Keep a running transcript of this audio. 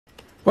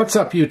What's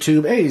up,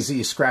 YouTube?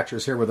 AZ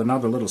Scratchers here with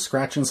another little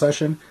scratching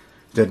session.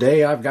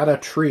 Today I've got a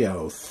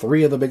trio,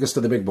 three of the biggest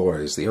of the big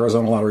boys. The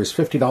Arizona Lottery's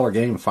 $50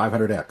 game,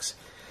 500X.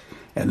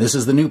 And this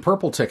is the new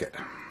purple ticket.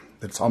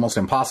 It's almost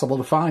impossible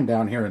to find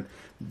down here in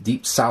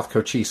deep South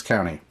Cochise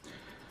County.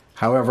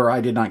 However,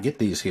 I did not get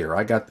these here.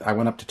 I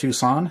went up to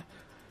Tucson,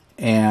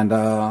 and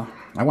I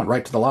went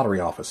right to the lottery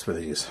office for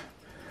these.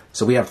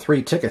 So we have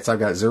three tickets. I've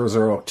got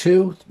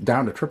 002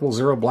 down to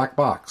 000 black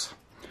box.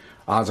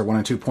 Odds are 1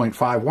 in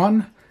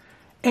 2.51.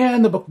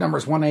 And the book number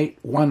is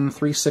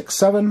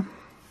 181367.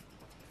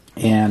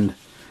 And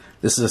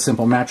this is a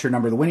simple match your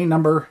number, the winning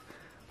number.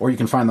 Or you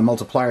can find the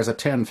multipliers at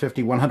 10,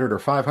 50, 100, or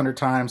 500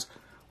 times.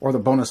 Or the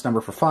bonus number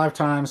for 5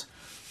 times.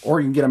 Or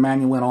you can get a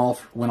manual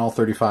win all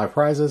 35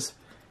 prizes.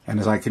 And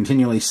as I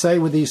continually say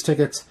with these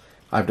tickets,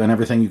 I've done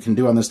everything you can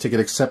do on this ticket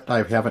except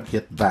I haven't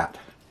hit that.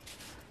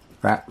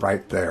 That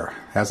right there.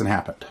 Hasn't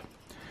happened.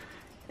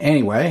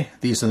 Anyway,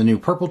 these are the new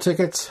purple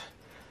tickets.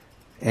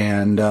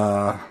 And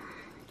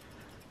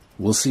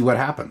we'll see what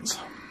happens.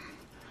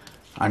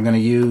 I'm going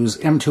to use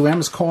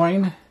M2M's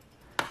coin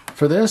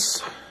for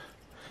this.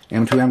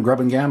 M2M Grub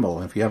and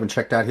Gamble. If you haven't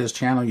checked out his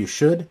channel, you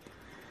should.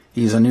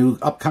 He's a new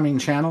upcoming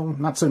channel.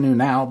 Not so new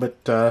now,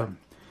 but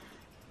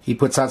he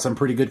puts out some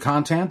pretty good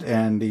content,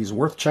 and he's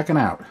worth checking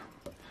out.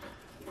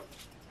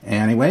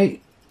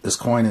 Anyway, this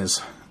coin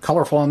is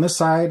colorful on this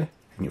side,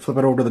 and you flip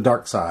it over to the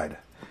dark side.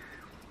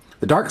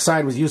 The dark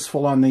side was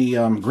useful on the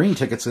green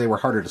tickets. They were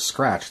harder to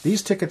scratch.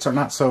 These tickets are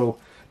not so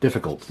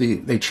difficult.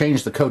 They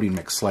changed the coding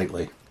mix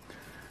slightly.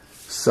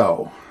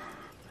 So,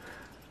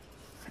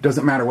 it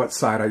doesn't matter what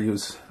side I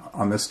use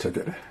on this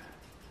ticket.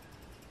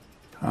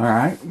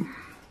 Alright,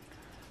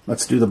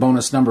 let's do the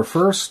bonus number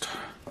first.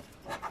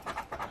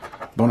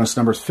 Bonus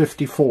number is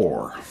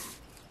 54.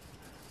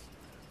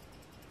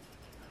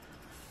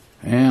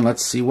 And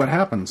let's see what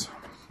happens.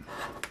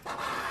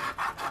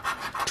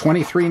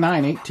 23,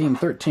 9, 18,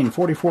 13,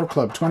 44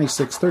 club,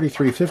 26,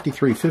 33,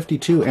 53,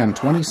 52, and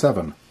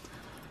 27.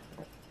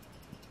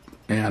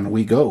 And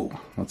we go.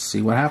 Let's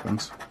see what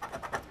happens.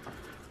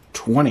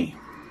 20,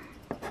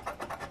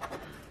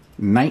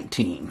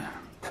 19,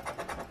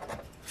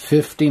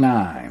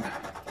 59,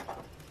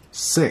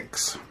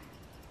 6,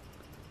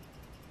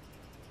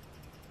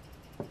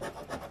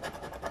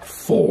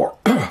 4,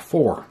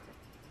 4.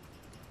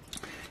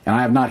 And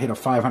I have not hit a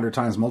 500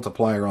 times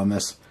multiplier on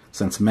this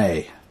since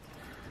May.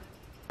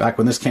 Back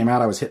when this came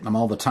out, I was hitting them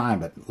all the time,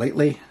 but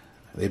lately,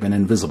 they've been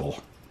invisible.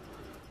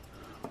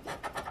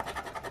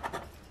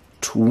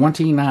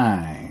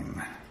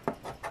 29,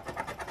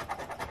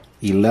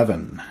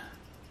 11,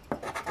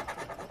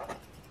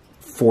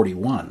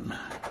 41,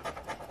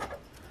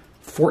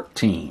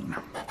 14,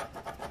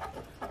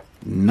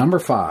 number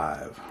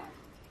 5,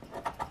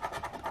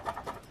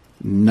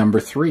 number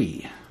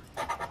 3,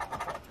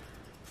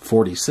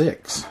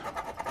 46,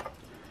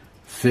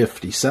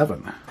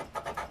 57,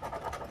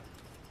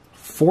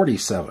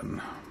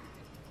 47,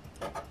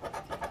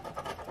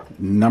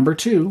 number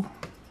 2,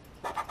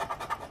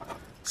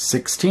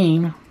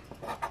 16,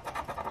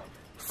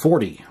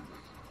 40,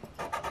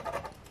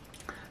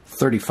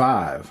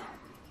 35,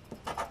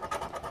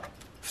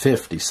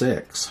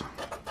 56,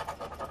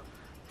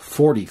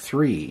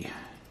 43,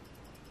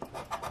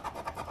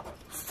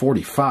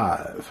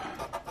 45,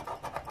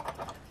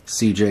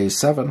 CJ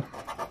 7,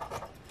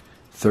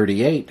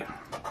 38,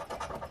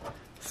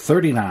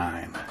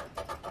 39,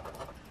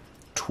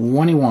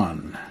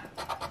 21,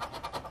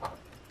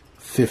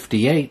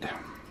 58,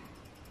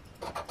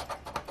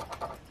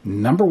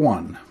 number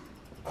 1,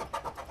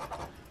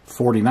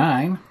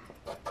 49,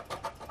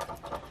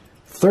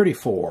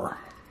 34,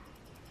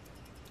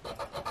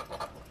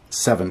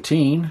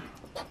 17,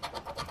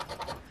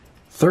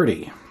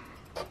 30,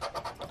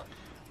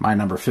 my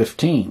number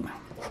 15,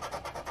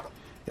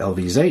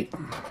 LV's 8,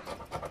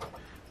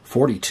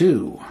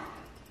 42,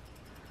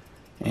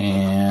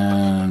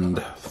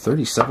 and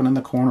 37 in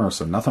the corner,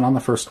 so nothing on the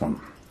first one.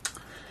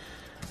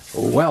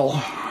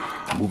 Well,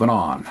 moving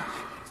on.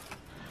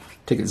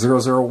 Ticket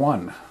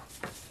 001.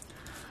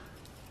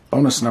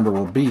 Bonus number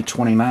will be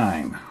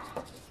 29.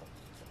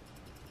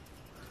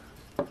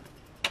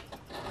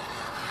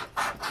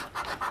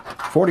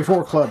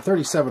 $44 club,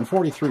 37,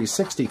 43,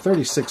 60,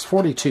 36,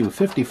 42,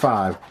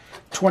 55,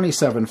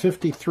 27,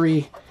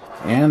 53,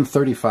 and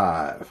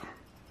 35.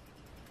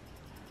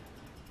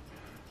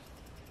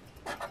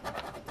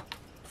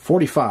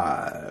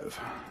 45.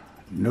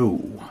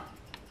 No.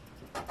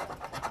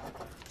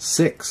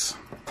 6.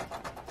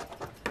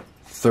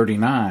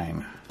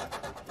 39.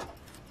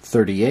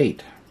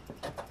 38.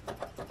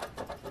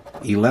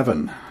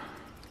 11.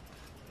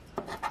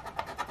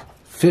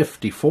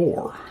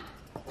 54.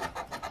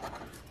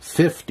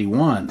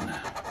 51.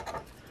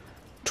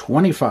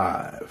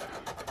 25.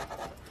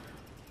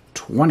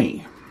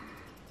 20.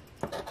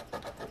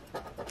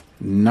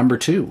 Number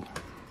 2.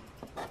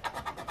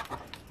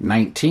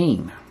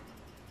 19.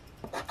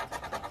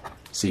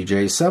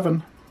 CJ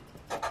 7.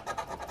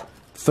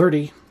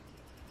 30.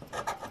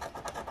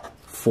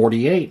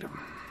 48.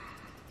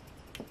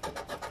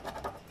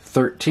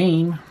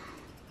 13,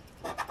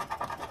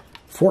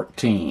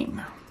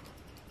 14.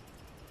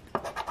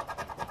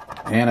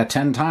 And a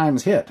 10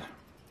 times hit.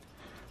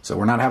 So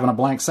we're not having a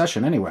blank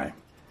session anyway.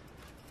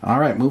 All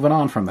right, moving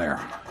on from there.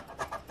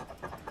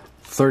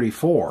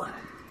 34.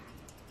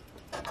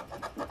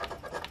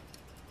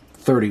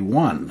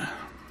 31.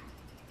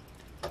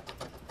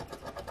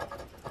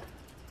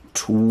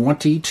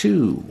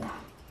 22.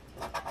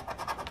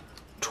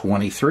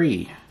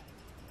 23.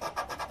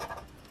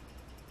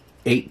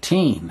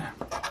 18.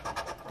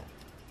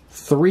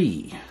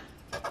 3.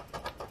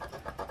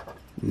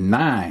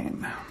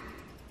 9.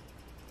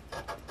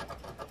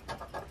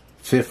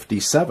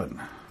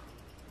 57.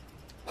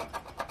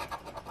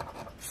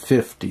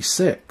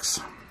 56.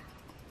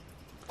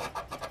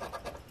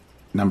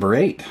 Number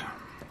 8.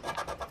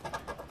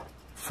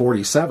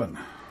 47.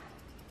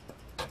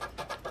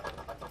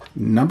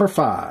 Number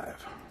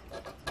 5.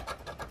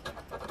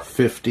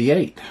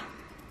 58.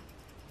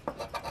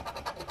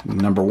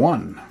 Number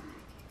 1.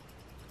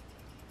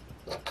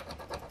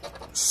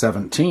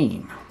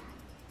 17.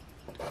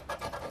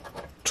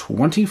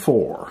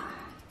 24.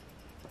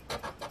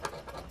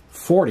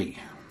 40.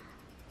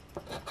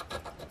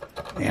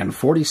 And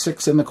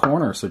 46 in the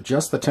corner, so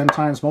just the 10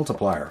 times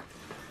multiplier.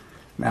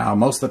 Now,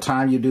 most of the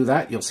time you do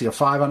that, you'll see a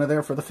 5 under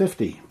there for the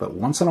 50. But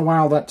once in a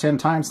while, that 10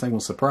 times thing will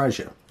surprise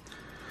you.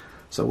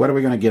 So what are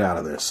we going to get out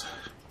of this?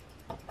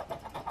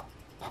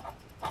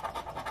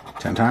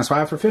 10 times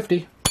 5 for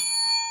 50.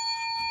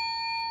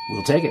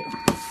 We'll take it.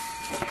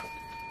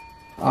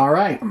 All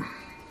right.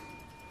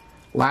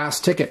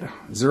 Last ticket,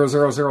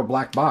 000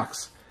 black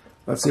box.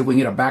 Let's see if we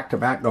can get a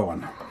back-to-back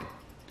going.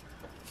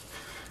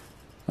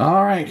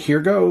 All right, here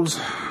goes.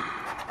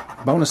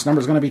 Bonus number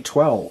is going to be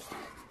 12.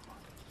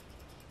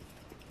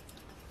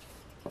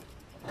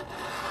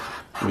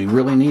 We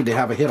really need to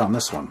have a hit on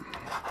this one.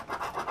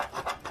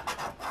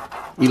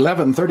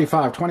 11,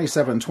 35,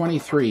 27,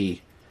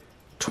 23,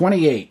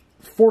 28,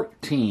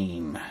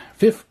 14,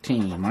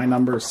 15, my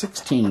number,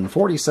 16,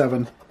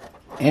 47,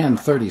 and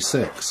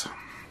 36.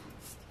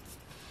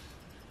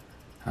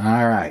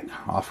 All right,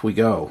 off we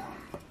go.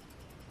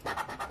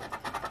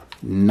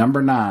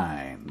 Number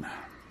 9.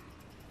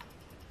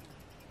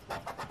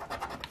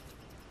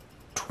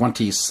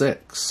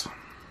 26.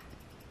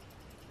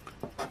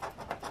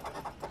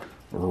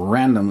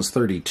 Randoms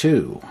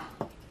 32.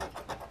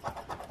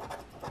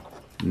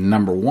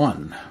 Number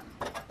 1.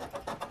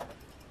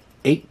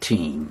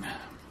 18.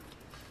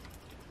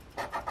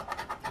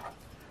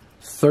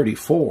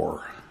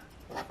 34.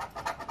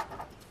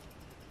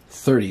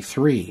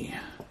 33.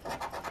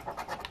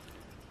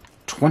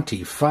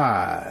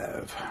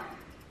 25.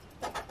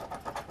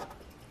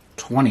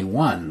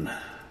 21.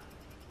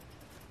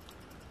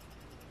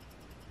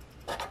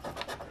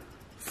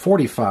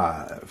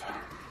 45.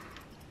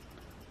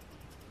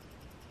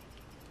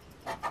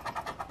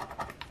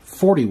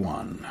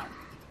 41.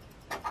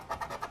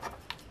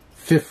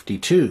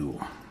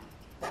 52.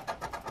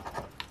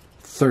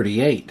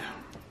 38.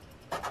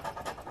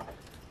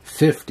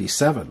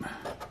 57.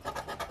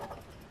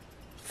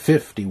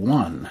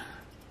 51.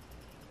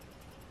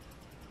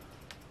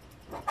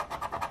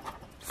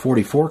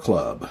 44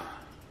 club.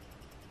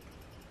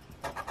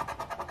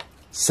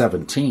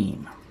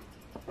 17.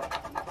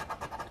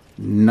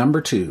 Number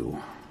 2.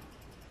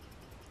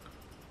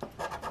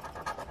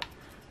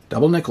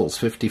 Double nickels,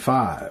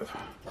 55.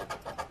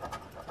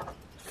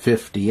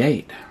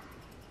 58.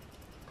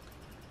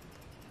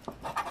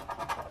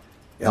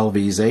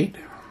 LV's 8.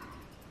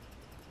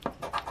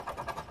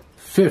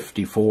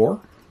 54.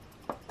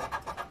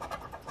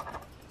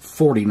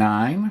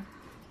 49.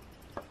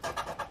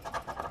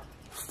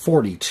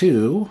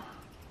 42.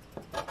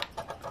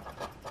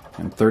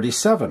 And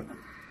 37.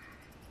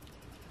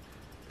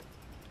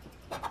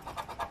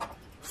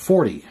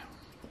 40.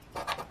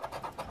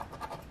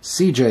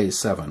 CJ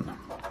 7.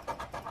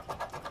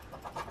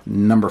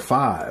 Number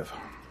 5.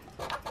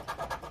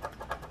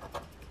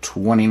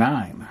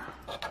 29.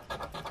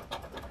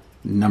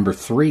 Number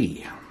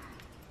 3.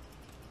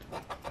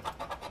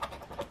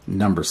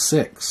 Number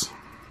 6.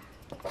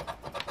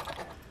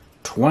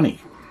 20.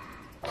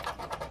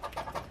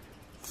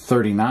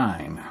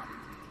 39.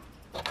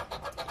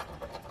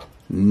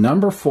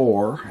 Number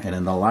 4, and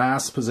in the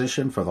last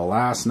position for the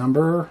last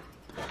number,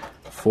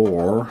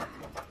 4,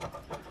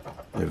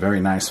 a very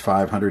nice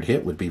 500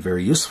 hit would be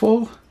very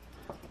useful.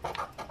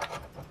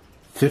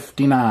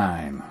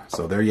 59.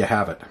 So there you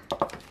have it.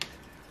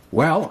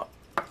 Well,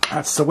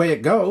 that's the way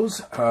it goes.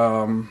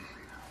 1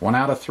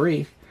 out of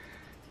 3.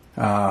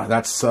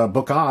 That's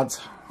book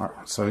odds.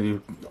 So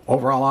you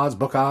overall odds,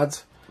 book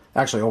odds.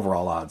 Actually,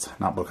 overall odds,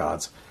 not book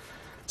odds.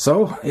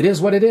 So it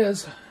is what it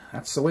is.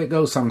 That's the way it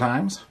goes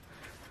sometimes.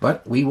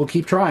 But we will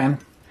keep trying.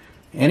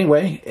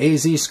 Anyway,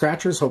 AZ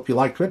Scratchers, hope you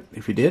liked it.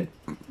 If you did,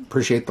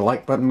 appreciate the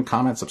like button,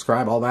 comment,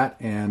 subscribe, all that.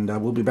 And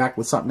we'll be back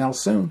with something else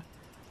soon.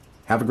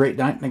 Have a great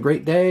night and a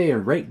great day, or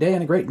a great day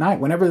and a great night.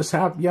 Whenever you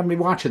happen to be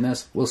watching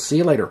this, we'll see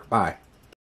you later. Bye.